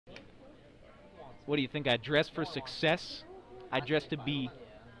What do you think? I dress for success? I dress to be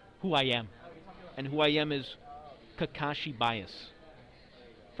who I am. And who I am is Kakashi Bias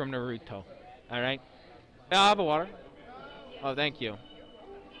from Naruto. Alright? I'll have a water. Oh, thank you.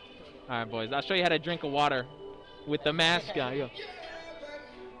 Alright, boys. I'll show you how to drink a water with the mask on. Yo.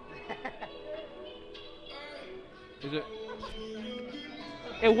 Is it?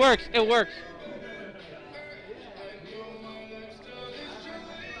 It works. It works.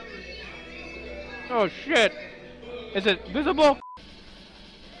 Oh, shit. Is it visible?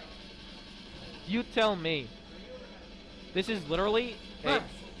 You tell me. This is literally a...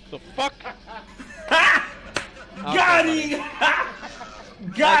 The fuck? Got him!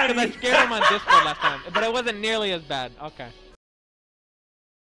 Got him! Because I scared him on Discord last time, but it wasn't nearly as bad. Okay.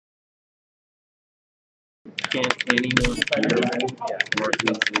 Can't anyone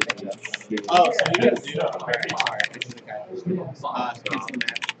Oh, so you guys do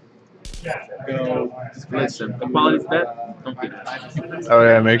go. listen, the quality's bad. Don't do that. Oh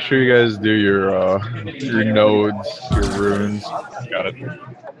yeah, make sure you guys do your nodes, your runes. Got it.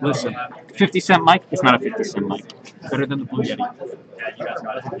 Listen, 50-cent mic is not a 50-cent mic. Better than the Blue Yeti.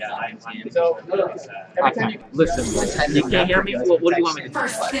 Okay, listen, you can't hear me? What do you want me to do?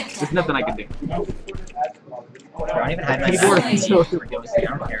 There's nothing I can do.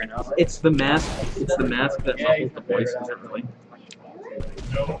 It's the mask. It's the mask that muffles the voice. Really.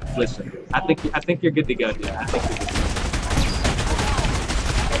 Listen, I think you're good to go, dude. I think you're good to go.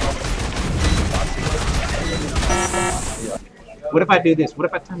 What if I do this? What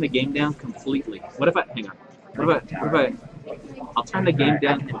if I turn the game down completely? What if I hang on? What if I I'll turn the game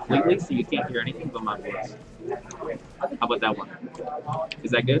down completely so you can't hear anything but my voice. How about that one?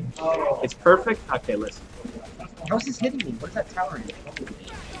 Is that good? It's perfect? Okay, listen. How's this hitting me? What is that tower in?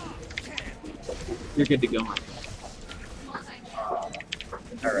 You're good to go, man.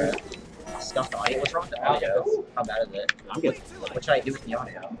 Alright. Scuffed audio. What's wrong with the audio? How bad is it? I'm good. What should I do with the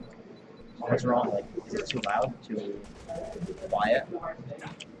audio? What's wrong? Like, is it too loud? Too quiet?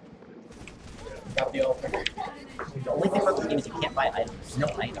 The only thing about this game is you can't buy items. There's no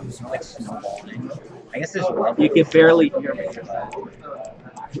items. No like snowballing. I guess there's levels. You can barely hear me.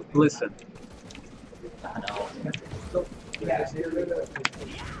 Listen. I know.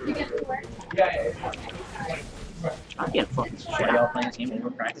 I can't fucking Should y'all playing this game? We're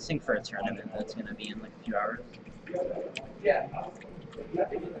practicing for a tournament that's gonna be in like a few hours. Yeah.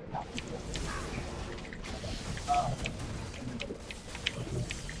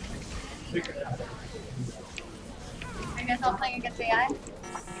 Are you guys all playing against AI?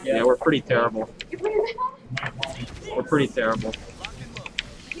 Yeah, we're pretty terrible. We're pretty terrible. I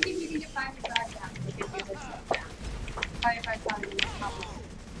think if you can get 5 drive down, you can do this stuff down. 5 down in the top.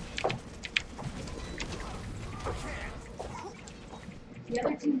 The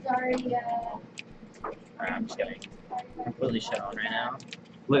other team's already, Alright, I'm just getting completely shut on right now.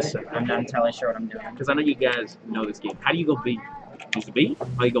 Listen, I'm not entirely sure what I'm doing. because I know you guys know this game. How do you go B? Use the B?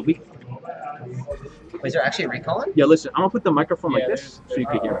 How you go B? Wait, is there actually a recalling? Yeah, listen, I'm gonna put the microphone like this so you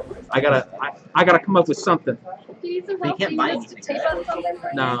can hear it. I gotta come up with something. you But you can't buy anything. tape on something?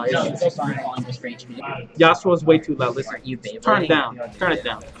 No, No, it's it's just recalling just for HP. Yasuo's way too loud. Listen, Aren't you Beyblade? turn it down. Turn it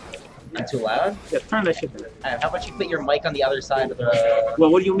down. I'm too loud? Yeah, turn that shit down. How about you put your mic on the other side of the... Well,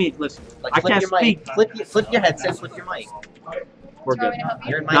 what do you mean? Listen, Like, I flip can't your speak. mic. Flip your headset, flip your mic. We're Do you good. want me to help you?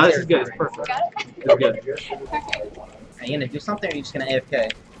 You're in my No, this is good. territory. It's perfect. Got it? It's good. Are you gonna do something or are you just gonna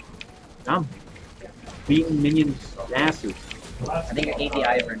AFK? I'm beating minions' asses. I think your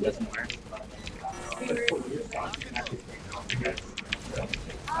API burn does more.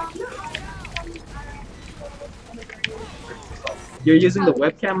 You're using the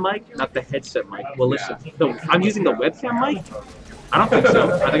webcam mic, not the headset mic. Well, listen, I'm using the webcam mic? I don't think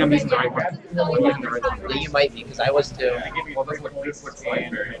so. I think I'm using the right one. I'm using the right one. Yeah, you might be, because I was too.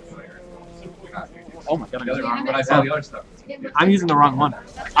 Oh my god, I'm using the wrong one.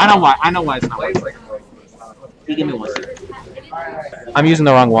 I know why. I know why it's not working. You give me one. I'm using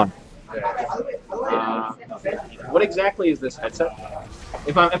the wrong one. What exactly is this headset?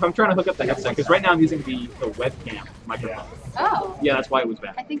 If I'm trying to hook up the headset, because right now I'm using the webcam microphone. Oh. Yeah, that's why it was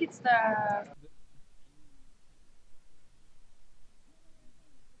bad. I think it's the...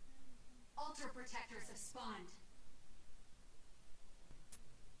 Ultra protectors have spawned.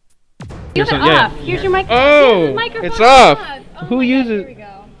 Here's Turn some- it yeah. off. Here's your mic. Oh, Here's the microphone it's off. Oh, Who okay, uses? Here we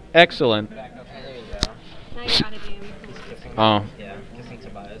go. Excellent. Now you're out of game. Oh, Yeah, kissing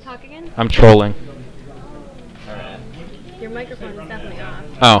Tobias. Talk again? I'm trolling. Alright. Your microphone is definitely off.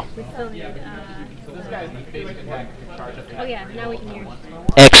 Oh, We still need, oh yeah, now we can hear.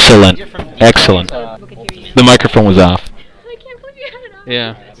 excellent. Excellent. We can hear you. The microphone was off. I can't believe you had it off.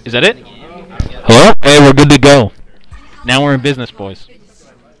 Yeah. Is that it? Well, hey, we're good to go. Now we're in business, boys.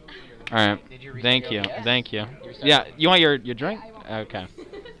 All right. Thank you. Thank you. Yeah, you want your drink? Okay.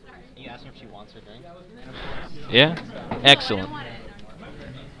 You asked her if she wants her drink. Yeah? Excellent. All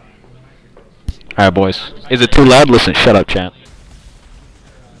right, boys. Is it too loud? Listen, shut up, chat.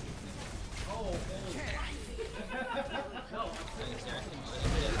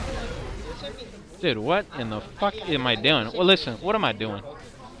 Dude, what in the fuck am I doing? Well, listen, what am I doing?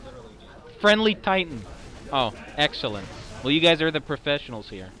 Friendly Titan. Oh, excellent. Well, you guys are the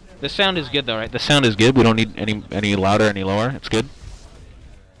professionals here. The sound is good, though, right? The sound is good. We don't need any louder, any lower. It's good.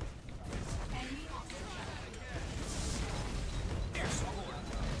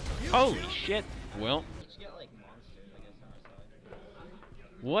 Holy shit. Well.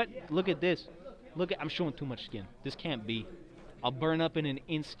 What? Look at this. Look at. I'm showing too much skin. This can't be. I'll burn up in an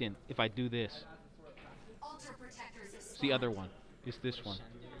instant if I do this. It's the other one. It's this one.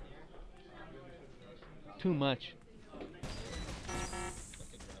 Too much.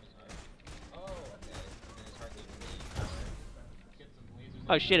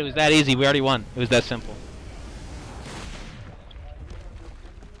 Oh shit, it was that easy. We already won. It was that simple.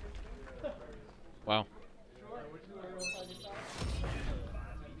 Wow.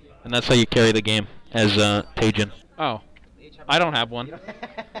 And that's how you carry the game as Tajin. Oh. I don't have one.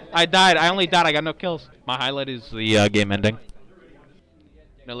 I died. I only died. I got no kills. My highlight is the game ending.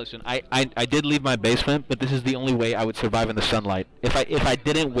 Now listen, I did leave my basement, but this is the only way I would survive in the sunlight. If I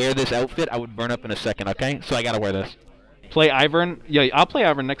didn't wear this outfit, I would burn up in a second, okay? So I gotta wear this. Play Ivern? Yeah, I'll play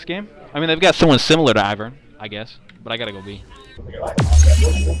Ivern next game. I mean, they've got someone similar to Ivern, I guess. But I gotta go B.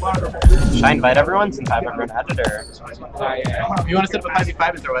 Should I invite everyone since I've never had it, or? If you want to set up a 5v5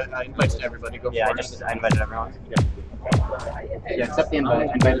 and throw invites to everybody, go for it. I invited everyone. Yeah, accept the invite.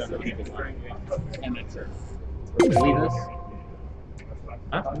 Invite us. Leave us.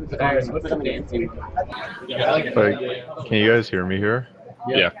 Huh? Dyrus, what's the game? Like, can you guys hear me here?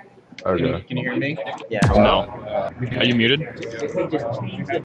 Yeah. Okay. Can you hear me? Yeah. No. Are you muted?